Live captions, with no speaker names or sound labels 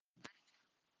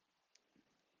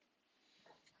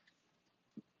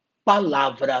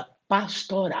Palavra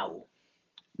pastoral,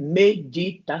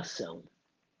 meditação.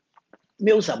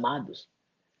 Meus amados,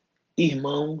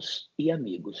 irmãos e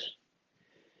amigos,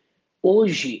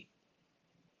 hoje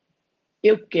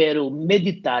eu quero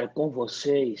meditar com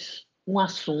vocês um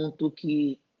assunto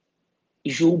que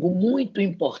julgo muito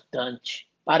importante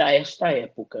para esta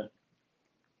época.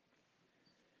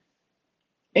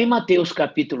 Em Mateus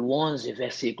capítulo 11,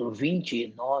 versículo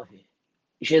 29,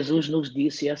 Jesus nos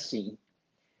disse assim: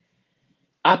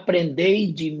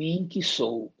 Aprendei de mim que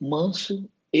sou manso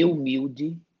e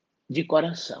humilde de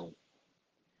coração.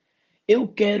 Eu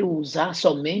quero usar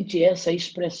somente essa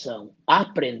expressão,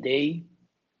 aprendei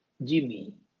de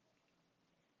mim.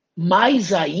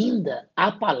 Mais ainda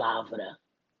a palavra,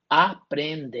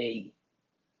 aprendei.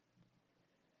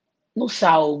 No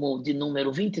Salmo de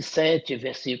número 27,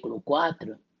 versículo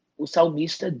 4, o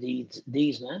salmista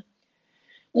diz, né?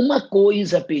 Uma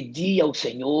coisa pedi ao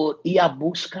Senhor e a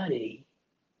buscarei,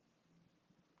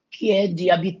 que é de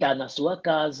habitar na sua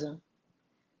casa,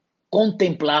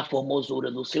 contemplar a formosura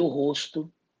do seu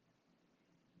rosto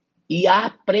e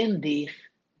aprender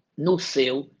no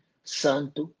seu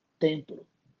santo templo.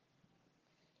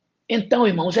 Então,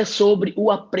 irmãos, é sobre o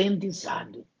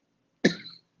aprendizado.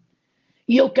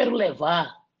 E eu quero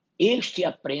levar este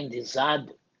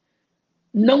aprendizado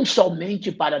não somente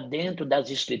para dentro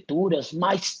das Escrituras,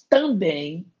 mas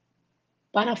também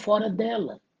para fora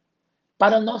dela,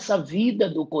 para a nossa vida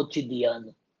do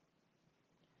cotidiano.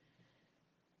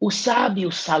 O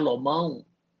sábio Salomão,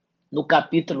 no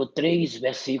capítulo 3,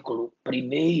 versículo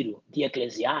 1 de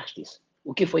Eclesiastes,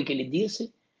 o que foi que ele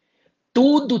disse?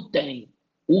 Tudo tem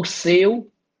o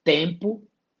seu tempo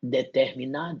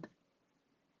determinado.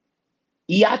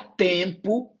 E há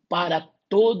tempo para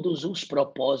todos os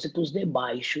propósitos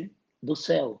debaixo do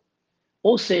céu.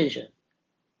 Ou seja,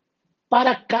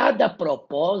 para cada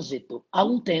propósito há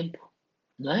um tempo,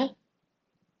 não é?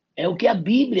 É o que a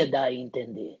Bíblia dá a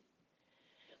entender.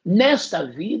 Nesta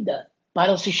vida,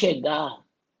 para se chegar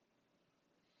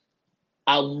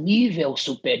a um nível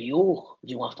superior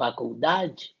de uma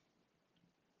faculdade,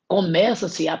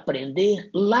 começa-se a aprender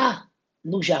lá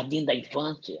no jardim da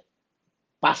infância,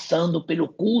 passando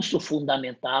pelo curso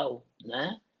fundamental,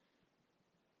 né?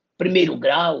 Primeiro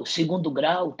grau, segundo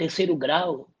grau, terceiro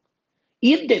grau.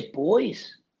 E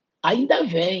depois, ainda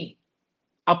vem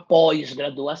a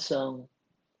pós-graduação,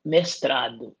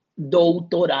 mestrado,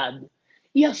 doutorado,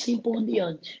 e assim por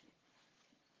diante.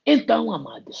 Então,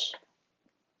 amados,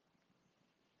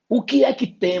 o que é que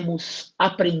temos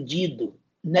aprendido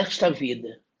nesta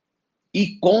vida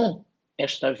e com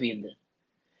esta vida?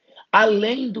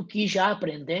 Além do que já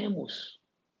aprendemos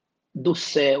do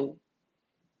céu,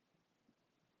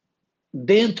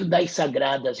 dentro das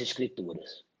Sagradas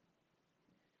Escrituras.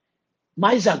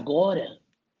 Mas agora,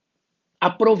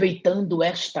 aproveitando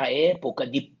esta época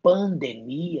de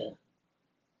pandemia,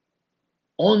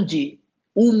 onde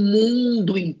o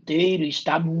mundo inteiro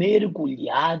está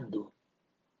mergulhado,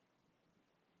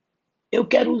 eu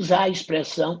quero usar a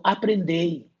expressão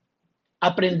aprendei.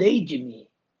 Aprendei de mim.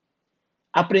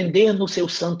 Aprender no seu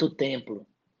santo templo.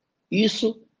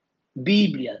 Isso,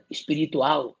 Bíblia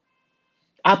espiritual.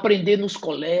 Aprender nos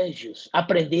colégios,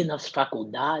 aprender nas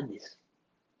faculdades,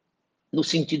 no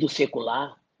sentido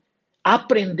secular.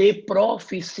 Aprender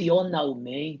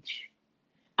profissionalmente.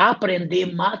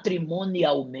 Aprender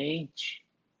matrimonialmente.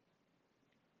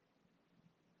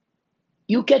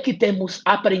 E o que é que temos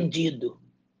aprendido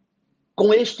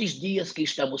com estes dias que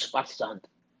estamos passando?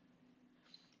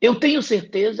 Eu tenho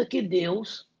certeza que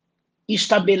Deus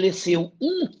estabeleceu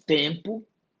um tempo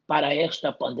para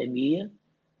esta pandemia,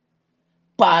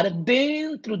 para,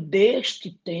 dentro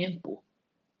deste tempo,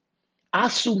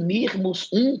 assumirmos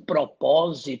um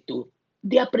propósito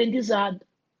de aprendizado.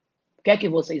 O que é que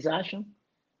vocês acham?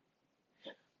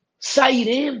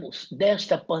 Sairemos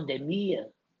desta pandemia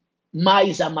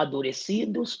mais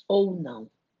amadurecidos ou não?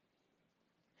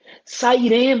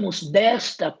 Sairemos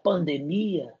desta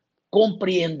pandemia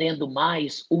compreendendo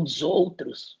mais os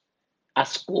outros,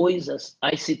 as coisas,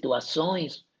 as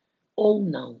situações, ou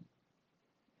não?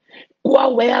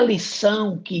 Qual é a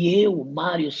lição que eu,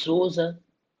 Mário Souza,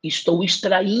 estou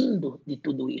extraindo de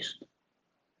tudo isso?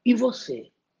 E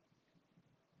você?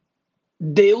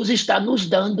 Deus está nos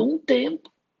dando um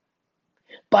tempo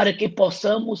para que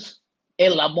possamos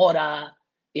elaborar,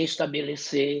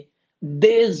 estabelecer,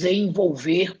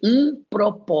 desenvolver um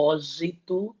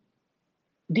propósito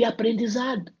de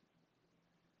aprendizado.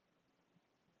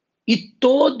 E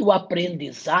todo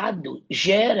aprendizado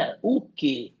gera o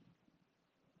quê?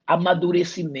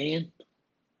 Amadurecimento,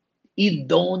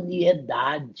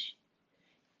 idoneidade,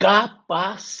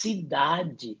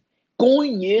 capacidade,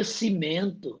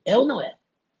 conhecimento. É ou não é?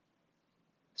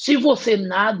 Se você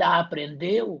nada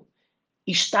aprendeu,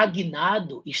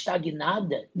 estagnado,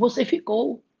 estagnada, você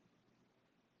ficou.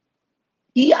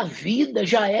 E a vida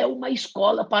já é uma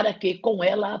escola para que com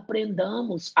ela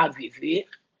aprendamos a viver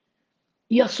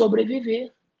e a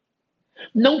sobreviver.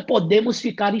 Não podemos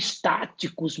ficar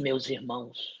estáticos, meus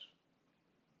irmãos.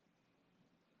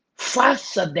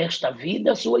 Faça desta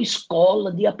vida a sua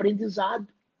escola de aprendizado.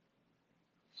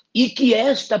 E que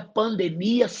esta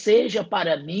pandemia seja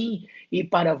para mim e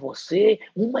para você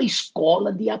uma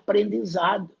escola de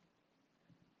aprendizado.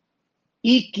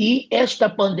 E que esta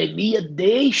pandemia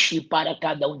deixe para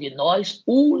cada um de nós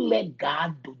o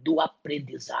legado do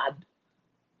aprendizado.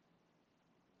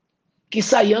 Que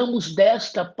saiamos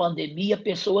desta pandemia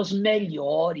pessoas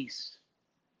melhores,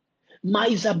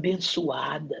 mais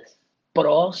abençoadas,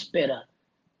 prósperas,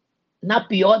 na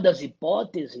pior das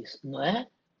hipóteses, não é?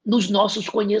 Nos nossos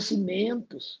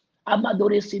conhecimentos,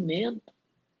 amadurecimento.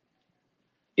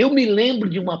 Eu me lembro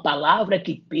de uma palavra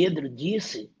que Pedro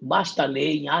disse, basta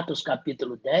ler em Atos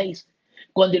capítulo 10,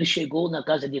 quando ele chegou na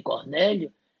casa de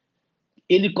Cornélio,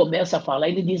 ele começa a falar,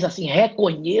 ele diz assim,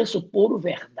 reconheço por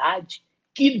verdade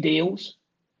que Deus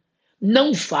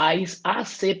não faz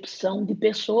acepção de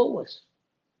pessoas.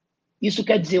 Isso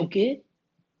quer dizer o quê?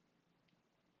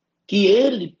 Que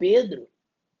ele, Pedro,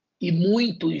 e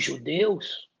muitos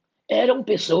judeus eram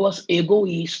pessoas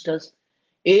egoístas,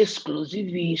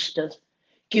 exclusivistas,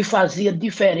 que fazia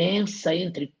diferença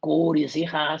entre cores e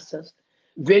raças.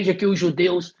 Veja que os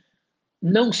judeus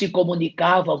não se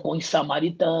comunicavam com os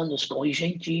samaritanos, com os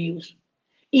gentios.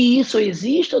 E isso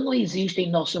existe ou não existe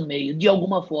em nosso meio, de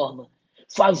alguma forma?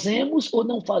 Fazemos ou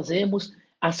não fazemos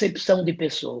acepção de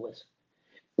pessoas?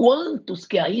 Quantos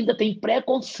que ainda têm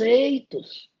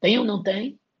preconceitos? Tem ou não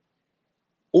tem?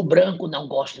 O branco não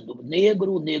gosta do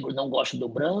negro, o negro não gosta do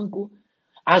branco.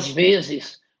 Às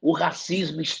vezes, o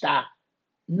racismo está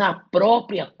na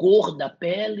própria cor da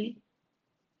pele.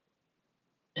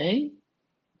 Hein?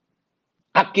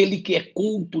 Aquele que é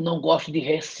culto não gosta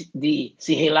de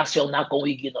se relacionar com o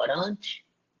ignorante.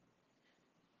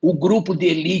 O grupo de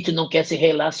elite não quer se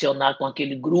relacionar com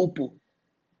aquele grupo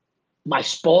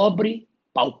mais pobre,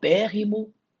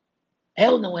 paupérrimo.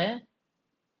 É ou não é?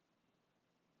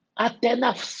 Até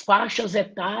nas faixas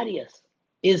etárias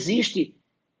existe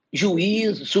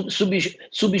juízo,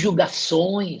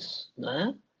 subjugações,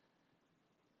 né?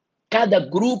 Cada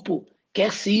grupo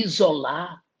quer se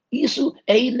isolar. Isso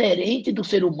é inerente do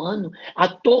ser humano. A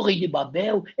Torre de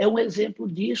Babel é um exemplo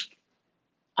disso.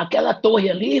 Aquela torre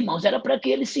ali, irmãos, era para que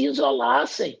eles se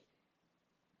isolassem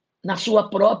na sua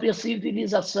própria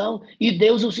civilização. E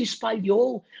Deus os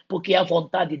espalhou, porque a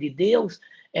vontade de Deus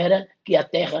era que a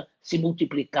terra se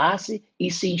multiplicasse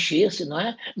e se enchesse, não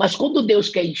é? Mas quando Deus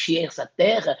quer encher essa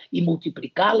terra e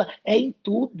multiplicá-la, é em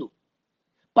tudo,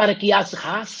 para que as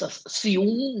raças se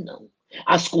unam,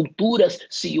 as culturas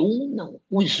se unam,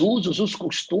 os usos, os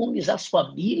costumes, as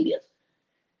famílias.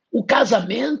 O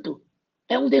casamento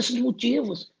é um desses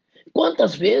motivos.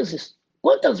 Quantas vezes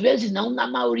não, na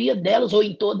maioria delas, ou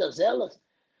em todas elas,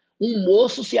 um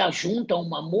moço se ajunta a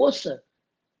uma moça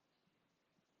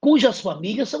cujas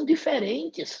famílias são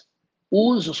diferentes.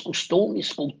 Usos,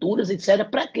 costumes, culturas, etc.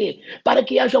 Para quê? Para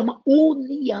que haja uma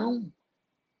união.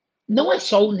 Não é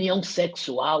só união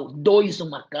sexual, dois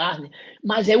uma carne,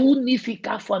 mas é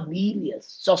unificar famílias,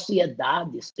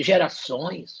 sociedades,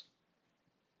 gerações,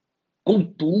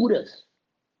 culturas,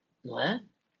 não é?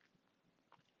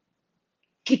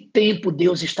 Que tempo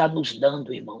Deus está nos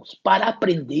dando, irmãos, para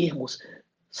aprendermos a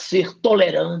ser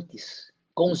tolerantes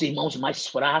com os irmãos mais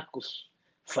fracos,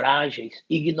 frágeis,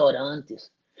 ignorantes,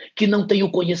 que não têm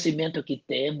o conhecimento que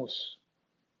temos.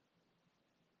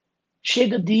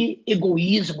 Chega de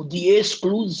egoísmo, de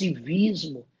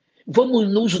exclusivismo. Vamos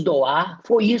nos doar.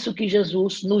 Foi isso que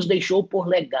Jesus nos deixou por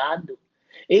legado.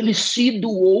 Ele se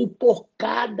doou por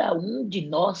cada um de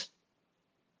nós.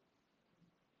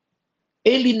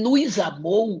 Ele nos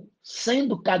amou,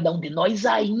 sendo cada um de nós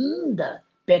ainda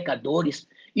pecadores.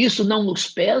 Isso não nos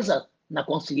pesa na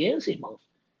consciência, irmãos?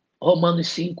 Romanos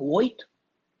 5:8.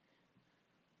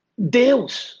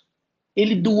 Deus,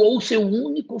 ele doou o seu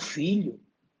único filho.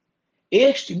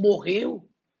 Este morreu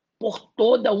por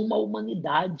toda uma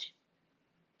humanidade.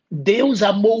 Deus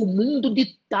amou o mundo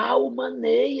de tal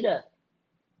maneira.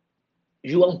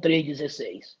 João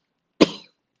 3,16.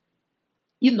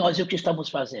 E nós o que estamos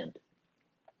fazendo?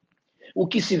 O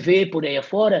que se vê por aí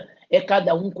afora é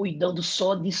cada um cuidando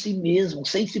só de si mesmo,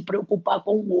 sem se preocupar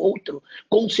com o outro,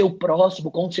 com o seu próximo,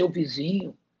 com o seu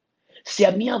vizinho. Se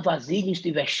a minha vasilha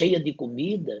estiver cheia de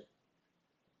comida,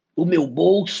 o meu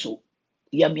bolso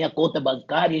e a minha conta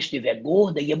bancária estiver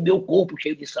gorda e o meu corpo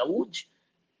cheio de saúde,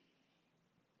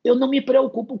 eu não me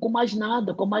preocupo com mais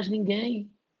nada, com mais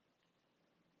ninguém.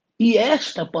 E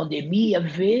esta pandemia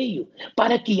veio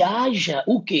para que haja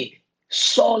o quê?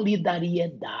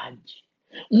 Solidariedade.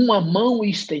 Uma mão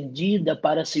estendida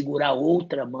para segurar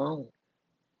outra mão.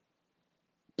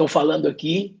 Estou falando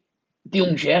aqui de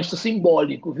um gesto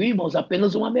simbólico, viu, irmãos?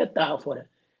 Apenas uma metáfora.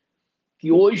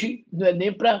 Que hoje não é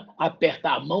nem para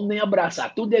apertar a mão nem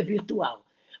abraçar, tudo é virtual.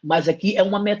 Mas aqui é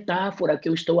uma metáfora que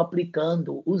eu estou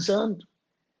aplicando, usando.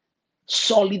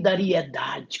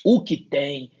 Solidariedade, o que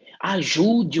tem,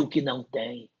 ajude o que não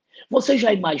tem. Você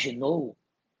já imaginou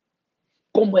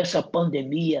como essa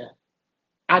pandemia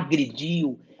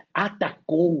agrediu,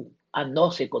 atacou a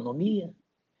nossa economia?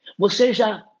 Você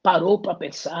já parou para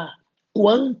pensar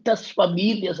quantas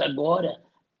famílias agora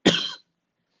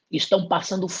estão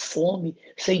passando fome,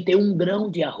 sem ter um grão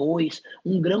de arroz,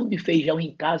 um grão de feijão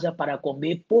em casa para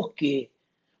comer, porque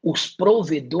os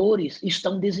provedores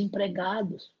estão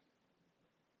desempregados.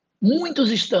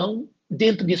 Muitos estão,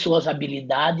 dentro de suas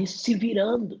habilidades, se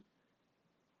virando,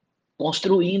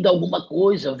 construindo alguma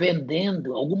coisa,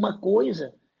 vendendo alguma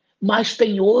coisa. Mas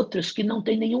tem outros que não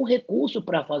têm nenhum recurso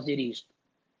para fazer isso.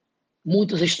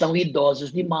 Muitos estão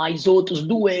idosos demais, outros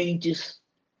doentes,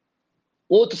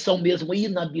 outros são mesmo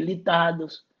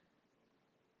inabilitados.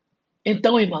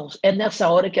 Então, irmãos, é nessa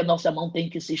hora que a nossa mão tem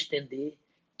que se estender.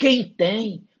 Quem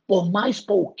tem, por mais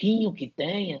pouquinho que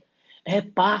tenha,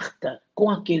 reparta com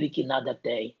aquele que nada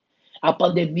tem. A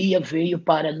pandemia veio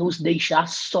para nos deixar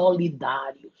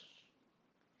solidários.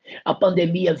 A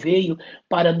pandemia veio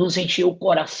para nos encher o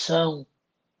coração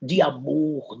de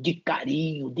amor, de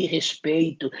carinho, de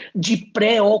respeito, de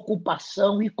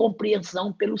preocupação e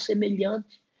compreensão pelo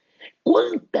semelhante.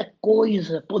 Quanta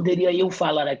coisa poderia eu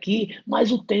falar aqui,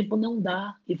 mas o tempo não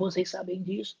dá, e vocês sabem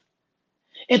disso.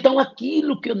 Então,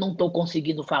 aquilo que eu não estou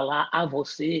conseguindo falar a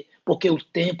você, porque o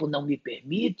tempo não me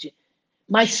permite,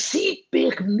 mas se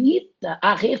permita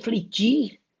a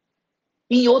refletir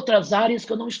em outras áreas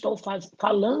que eu não estou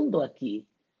falando aqui.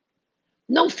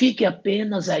 Não fique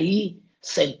apenas aí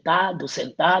sentado,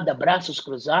 sentada, braços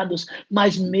cruzados,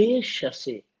 mas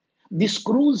mexa-se.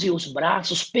 Descruze os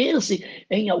braços, pense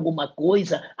em alguma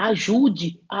coisa,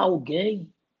 ajude alguém.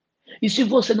 E se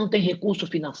você não tem recurso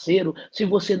financeiro, se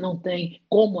você não tem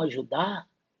como ajudar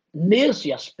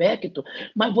nesse aspecto,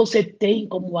 mas você tem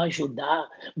como ajudar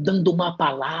dando uma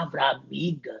palavra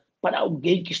amiga para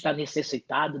alguém que está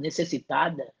necessitado,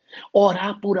 necessitada,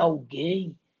 orar por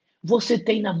alguém. Você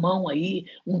tem na mão aí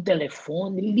um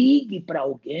telefone, ligue para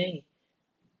alguém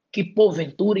que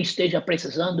porventura esteja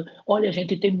precisando. Olha,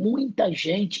 gente, tem muita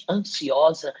gente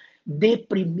ansiosa,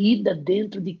 deprimida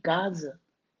dentro de casa.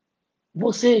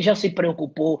 Você já se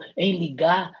preocupou em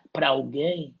ligar para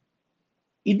alguém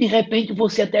e de repente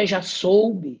você até já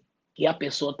soube que a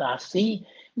pessoa está assim,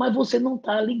 mas você não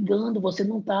está ligando, você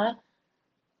não está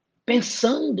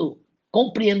pensando,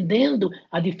 compreendendo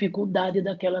a dificuldade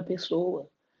daquela pessoa.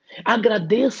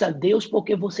 Agradeça a Deus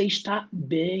porque você está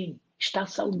bem, está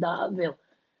saudável.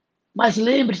 Mas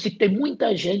lembre-se que tem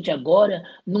muita gente agora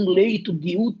num leito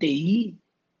de UTI,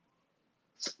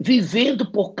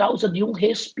 vivendo por causa de um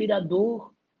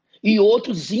respirador, e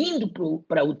outros indo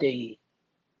para a UTI.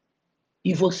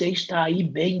 E você está aí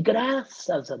bem,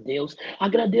 graças a Deus.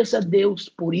 Agradeça a Deus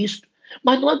por isso.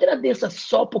 Mas não agradeça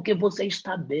só porque você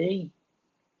está bem.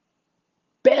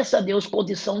 Peça a Deus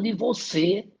condição de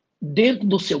você, dentro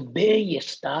do seu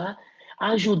bem-estar,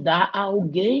 ajudar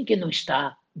alguém que não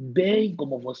está bem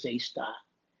como você está.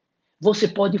 Você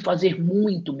pode fazer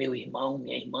muito, meu irmão,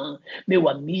 minha irmã, meu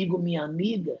amigo, minha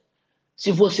amiga.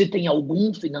 Se você tem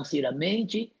algum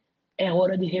financeiramente, é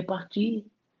hora de repartir.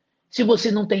 Se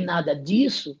você não tem nada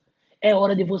disso, é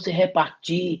hora de você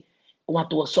repartir com a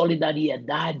tua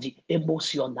solidariedade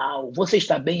emocional. Você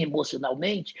está bem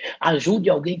emocionalmente? Ajude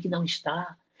alguém que não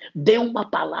está. Dê uma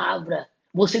palavra.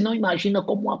 Você não imagina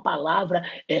como uma palavra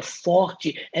é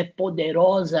forte, é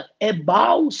poderosa, é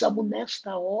bálsamo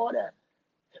nesta hora.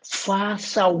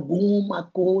 Faça alguma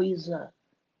coisa.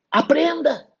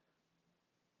 Aprenda.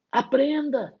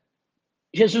 Aprenda.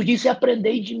 Jesus disse: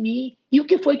 aprendei de mim. E o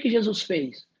que foi que Jesus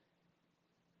fez?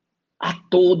 A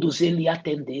todos ele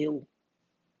atendeu,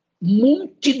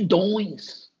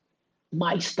 multidões,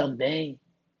 mas também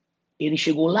ele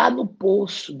chegou lá no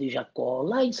poço de Jacó,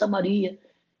 lá em Samaria,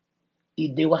 e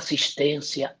deu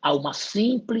assistência a uma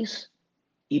simples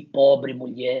e pobre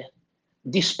mulher,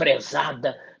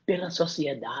 desprezada pela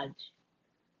sociedade.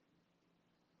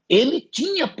 Ele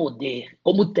tinha poder,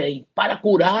 como tem, para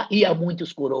curar e a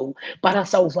muitos curou, para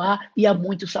salvar e a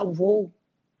muitos salvou.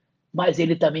 Mas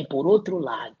ele também, por outro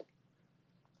lado,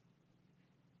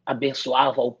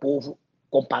 abençoava o povo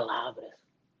com palavras.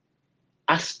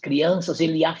 As crianças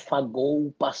ele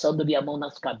afagou, passando-lhe a mão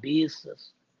nas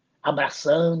cabeças,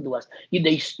 abraçando-as e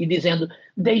dizendo: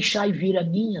 deixai vir a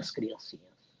minhas criancinhas.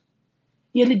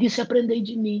 E ele disse: aprendei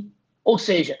de mim. Ou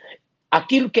seja,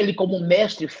 aquilo que ele como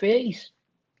mestre fez,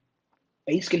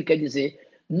 é isso que ele quer dizer.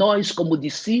 Nós, como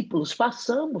discípulos,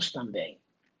 façamos também.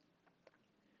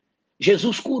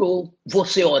 Jesus curou.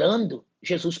 Você orando,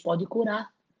 Jesus pode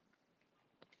curar.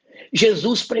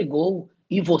 Jesus pregou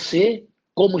e você,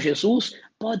 como Jesus,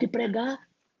 pode pregar.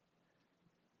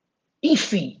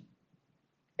 Enfim,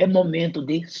 é momento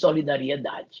de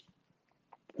solidariedade,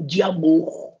 de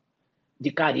amor,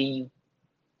 de carinho,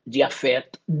 de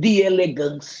afeto, de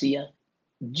elegância,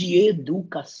 de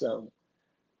educação.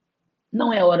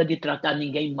 Não é hora de tratar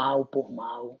ninguém mal por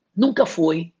mal. Nunca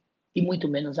foi, e muito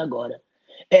menos agora.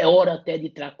 É hora até de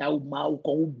tratar o mal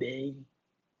com o bem.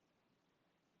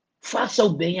 Faça o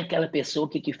bem àquela pessoa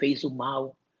que te fez o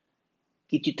mal,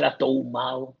 que te tratou o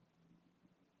mal.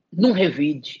 Não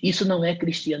revide. Isso não é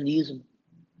cristianismo.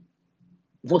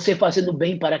 Você fazendo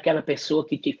bem para aquela pessoa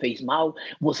que te fez mal,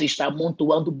 você está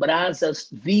amontoando brasas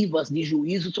vivas de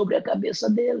juízo sobre a cabeça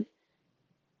dele.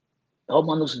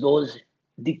 Romanos 12,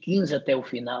 de 15 até o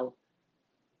final.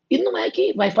 E não é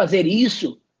que vai fazer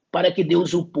isso para que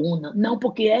Deus o puna. Não,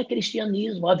 porque é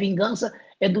cristianismo. A vingança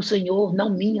é do Senhor, não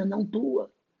minha, não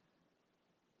tua.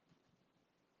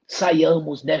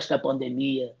 Saiamos desta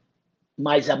pandemia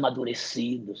mais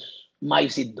amadurecidos,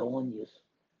 mais idôneos,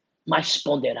 mais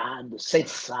ponderados,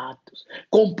 sensatos,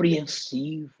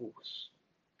 compreensivos,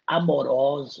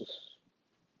 amorosos.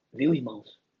 Viu,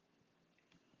 irmãos?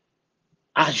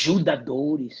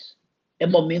 Ajudadores. É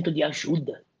momento de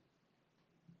ajuda.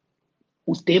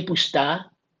 O tempo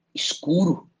está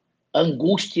escuro. A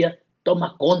angústia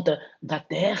toma conta da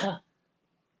terra.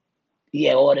 E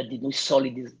é hora de nos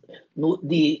solidarizar,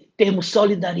 de termos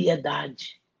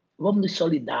solidariedade. Vamos nos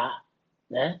solidar,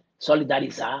 né?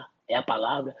 Solidarizar é a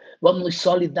palavra. Vamos nos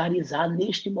solidarizar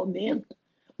neste momento.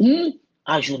 Um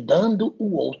ajudando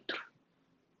o outro.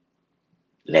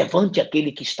 Levante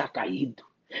aquele que está caído.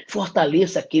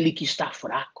 Fortaleça aquele que está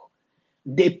fraco.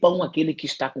 Dê pão àquele que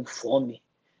está com fome.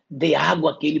 Dê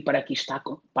água àquele para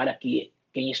que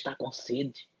quem está com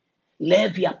sede.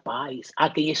 Leve a paz a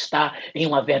quem está em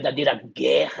uma verdadeira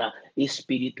guerra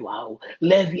espiritual.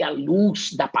 Leve a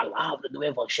luz da palavra, do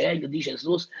evangelho de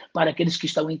Jesus para aqueles que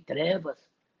estão em trevas.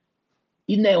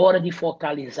 E não é hora de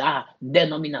focalizar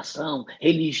denominação,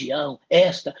 religião,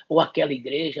 esta ou aquela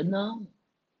igreja. Não.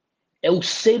 É o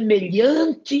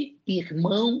semelhante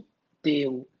irmão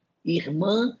teu,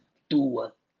 irmã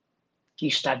tua, que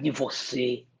está de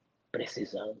você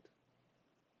precisando.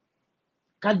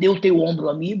 Cadê o teu ombro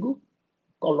amigo?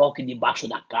 Coloque debaixo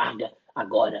da carga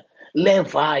agora.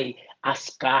 Levai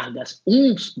as cargas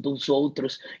uns dos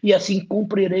outros, e assim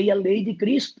cumprirei a lei de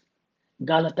Cristo.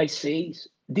 Gálatas 6,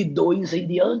 de 2 em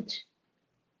diante.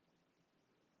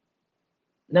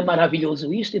 Não é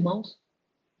maravilhoso isso, irmãos?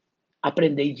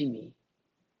 Aprendei de mim,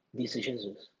 disse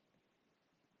Jesus.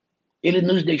 Ele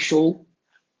nos deixou,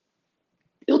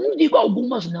 eu não digo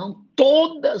algumas não,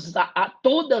 todas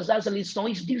as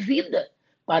lições de vida,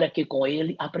 para que com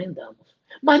ele aprendamos.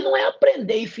 Mas não é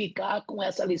aprender e ficar com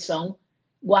essa lição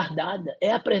guardada,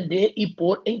 é aprender e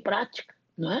pôr em prática,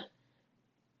 não é?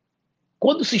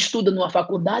 Quando se estuda numa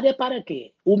faculdade é para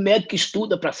quê? O médico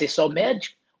estuda para ser só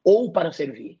médico ou para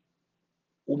servir?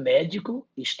 O médico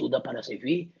estuda para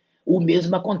servir. O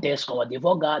mesmo acontece com o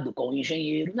advogado, com o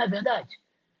engenheiro, não é verdade?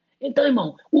 Então,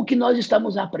 irmão, o que nós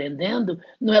estamos aprendendo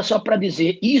não é só para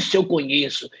dizer isso eu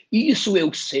conheço, isso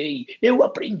eu sei, eu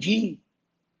aprendi.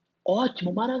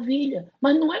 Ótimo, maravilha,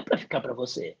 mas não é para ficar para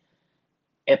você.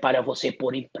 É para você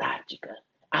pôr em prática.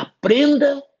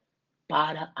 Aprenda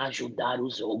para ajudar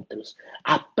os outros.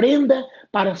 Aprenda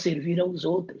para servir aos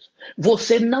outros.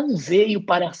 Você não veio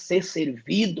para ser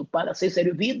servido, para ser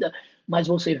servida, mas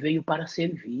você veio para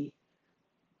servir.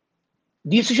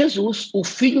 Disse Jesus: o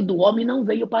Filho do Homem não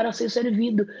veio para ser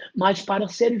servido, mas para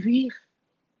servir.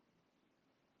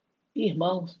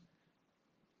 Irmãos,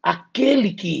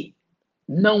 aquele que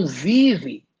não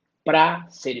vive para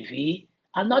servir,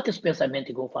 anote esse pensamento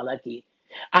que eu vou falar aqui.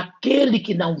 Aquele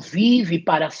que não vive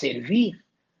para servir,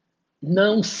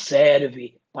 não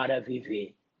serve para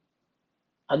viver.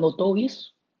 Anotou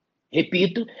isso?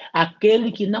 Repito,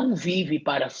 aquele que não vive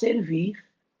para servir,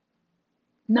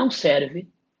 não serve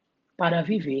para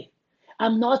viver.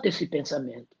 Anota esse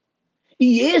pensamento.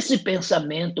 E esse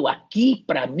pensamento aqui,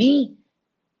 para mim,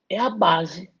 é a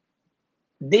base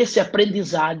desse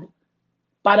aprendizado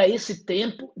para esse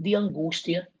tempo de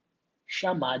angústia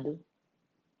chamado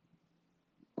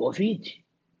Covid.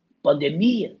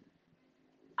 pandemia,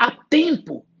 há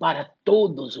tempo para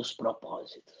todos os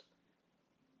propósitos.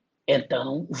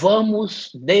 Então,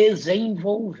 vamos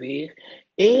desenvolver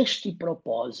este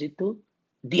propósito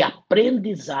de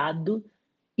aprendizado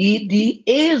e de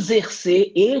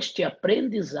exercer este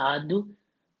aprendizado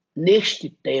neste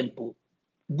tempo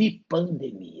de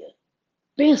pandemia.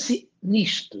 Pense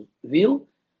nisto, viu?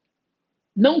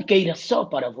 Não queira só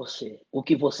para você o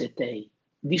que você tem,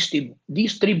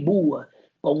 distribua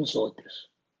com os outros.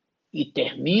 E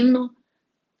termino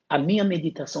a minha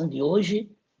meditação de hoje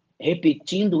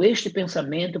repetindo este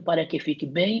pensamento para que fique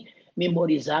bem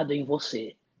memorizado em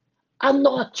você.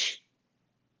 Anote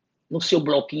no seu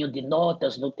bloquinho de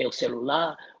notas, no teu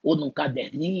celular, ou num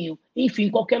caderninho, enfim,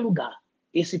 qualquer lugar.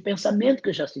 Esse pensamento que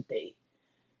eu já citei.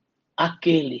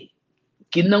 Aquele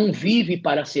que não vive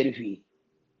para servir,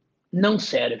 não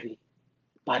serve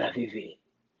para viver.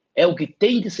 É o que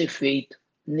tem de ser feito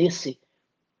nesse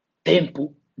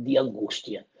tempo de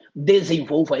angústia.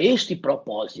 Desenvolva este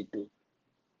propósito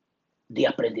de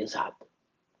aprendizado.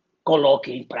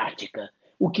 Coloque em prática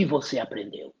o que você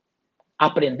aprendeu.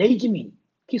 Aprendei de mim,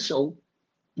 que sou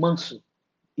manso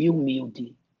e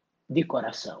humilde de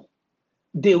coração.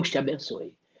 Deus te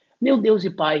abençoe. Meu Deus e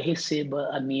Pai,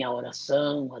 receba a minha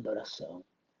oração, adoração.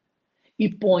 E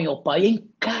ponha, ó Pai, em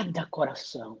cada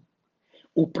coração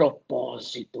o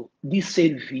propósito de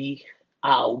servir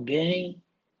a alguém,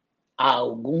 a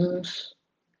alguns,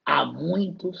 a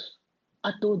muitos,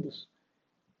 a todos,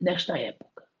 nesta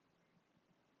época.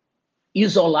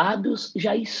 Isolados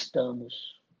já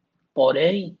estamos,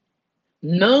 porém,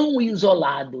 não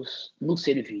isolados no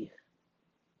servir.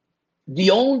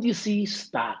 De onde se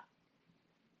está,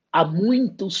 a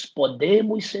muitos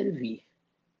podemos servir,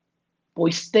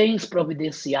 pois tens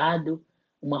providenciado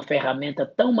uma ferramenta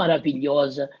tão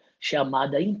maravilhosa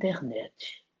chamada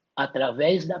internet,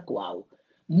 através da qual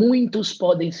muitos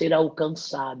podem ser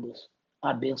alcançados,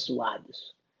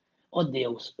 abençoados. Ó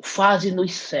Deus,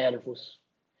 faze-nos servos,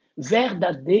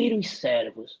 verdadeiros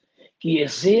servos, que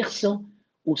exerçam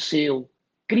o seu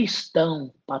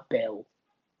cristão papel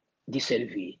de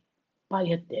servir.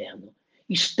 Pai eterno,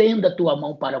 estenda a tua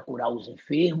mão para curar os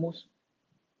enfermos,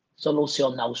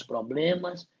 solucionar os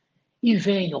problemas e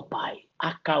venha, ó Pai,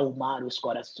 acalmar os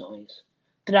corações.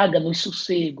 Traga-nos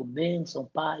sossego, bênção,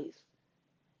 paz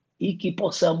e que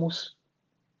possamos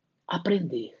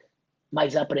aprender,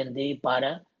 mas aprender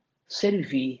para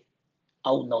servir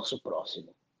ao nosso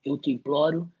próximo. Eu te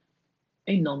imploro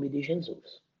em nome de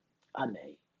Jesus.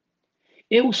 Amém.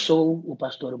 Eu sou o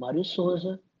pastor Mário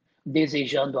Souza,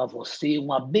 desejando a você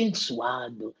um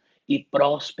abençoado e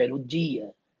próspero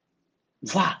dia.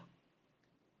 Vá,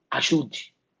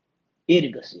 ajude,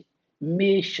 erga-se,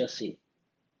 mexa-se,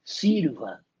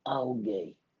 sirva a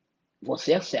alguém.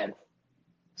 Você é servo,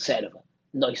 serva.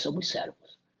 Nós somos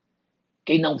servos.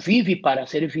 Quem não vive para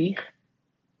servir,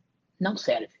 não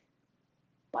serve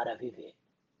para viver.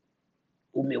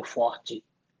 O meu forte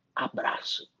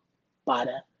abraço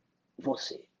para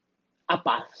você. A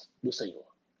paz do Senhor.